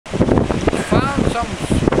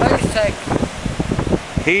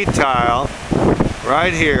heat tile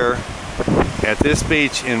right here at this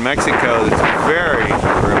beach in Mexico that's very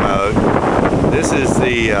remote. This is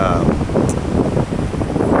the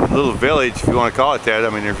little village, if you want to call it that. I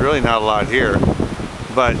mean, there's really not a lot here.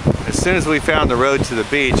 But as soon as we found the road to the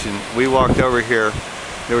beach and we walked over here,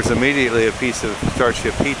 there was immediately a piece of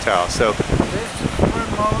Starship heat tile. So this is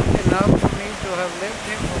remote enough for me to have lived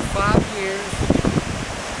here for 5 years.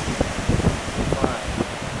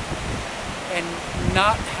 And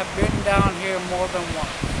not have been down here more than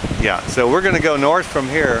once. yeah, so we're going to go north from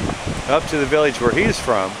here up to the village where he's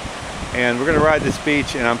from, and we're going to ride this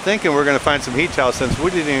beach, and I'm thinking we're going to find some heat tile since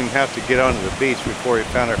we didn't even have to get onto the beach before we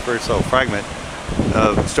found our first little fragment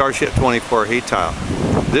of Starship 24 heat tile.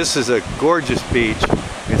 This is a gorgeous beach.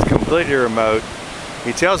 It's completely remote.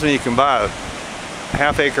 He tells me you can buy a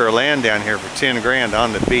half-acre of land down here for 10 grand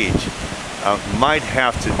on the beach. Might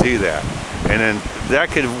have to do that. And then that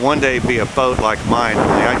could one day be a boat like mine,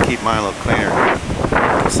 only I'd keep mine a little cleaner.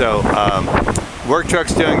 So, work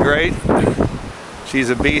truck's doing great. She's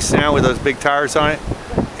a beast now with those big tires on it.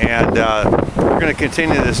 And we're going to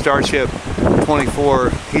continue the Starship 24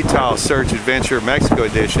 heat tile search adventure Mexico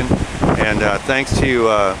edition. And thanks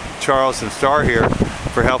to Charles and Star here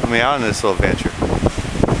for helping me out in this little venture.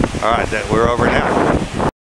 All right, we're over now.